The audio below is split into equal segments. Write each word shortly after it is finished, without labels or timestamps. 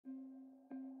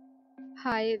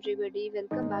Hi everybody,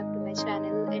 welcome back to my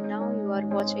channel, and now you are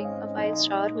watching a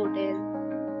 5-star hotel.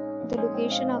 The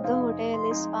location of the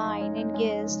hotel is fine and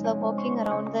guests love walking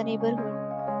around the neighborhood.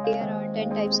 There are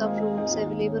 10 types of rooms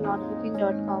available on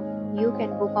booking.com. You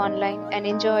can book online and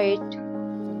enjoy it.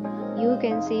 You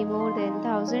can see more than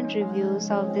 1000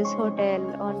 reviews of this hotel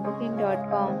on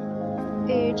booking.com.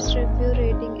 Its review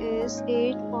rating is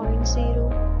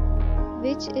 8.0,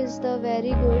 which is the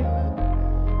very good.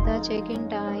 The check-in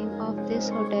time of this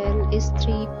hotel is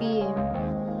 3 p.m.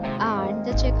 and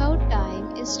the checkout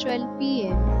time is 12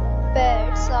 p.m.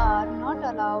 Pets are not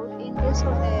allowed in this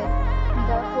hotel.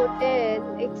 The hotel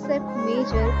accepts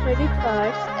major credit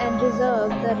cards and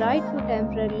reserves the right to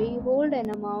temporarily hold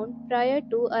an amount prior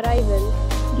to arrival.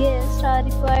 Guests are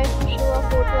required to show a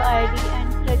photo ID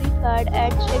and credit card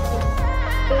at check-in.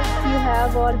 If you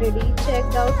have already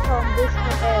checked out from this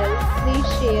hotel, please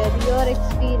share your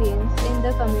experience in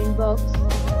the comment box.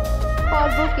 For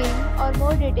booking or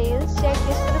more details, check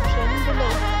description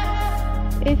below.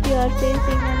 If you are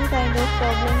facing any kind of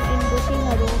problem in booking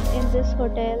a room in this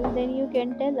hotel, then you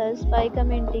can tell us by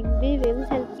commenting. We will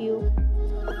help you.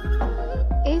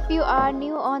 If you are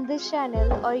new on this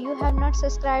channel or you have not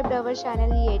subscribed our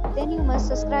channel yet, then you must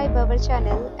subscribe our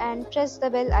channel and press the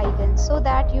bell icon so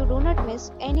that you do not miss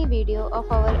any video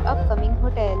of our upcoming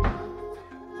hotel.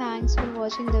 Thanks for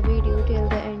watching the video till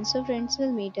the end. So friends,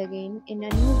 will meet again in a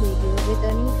new video with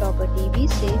a new property. Be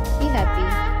safe, be happy.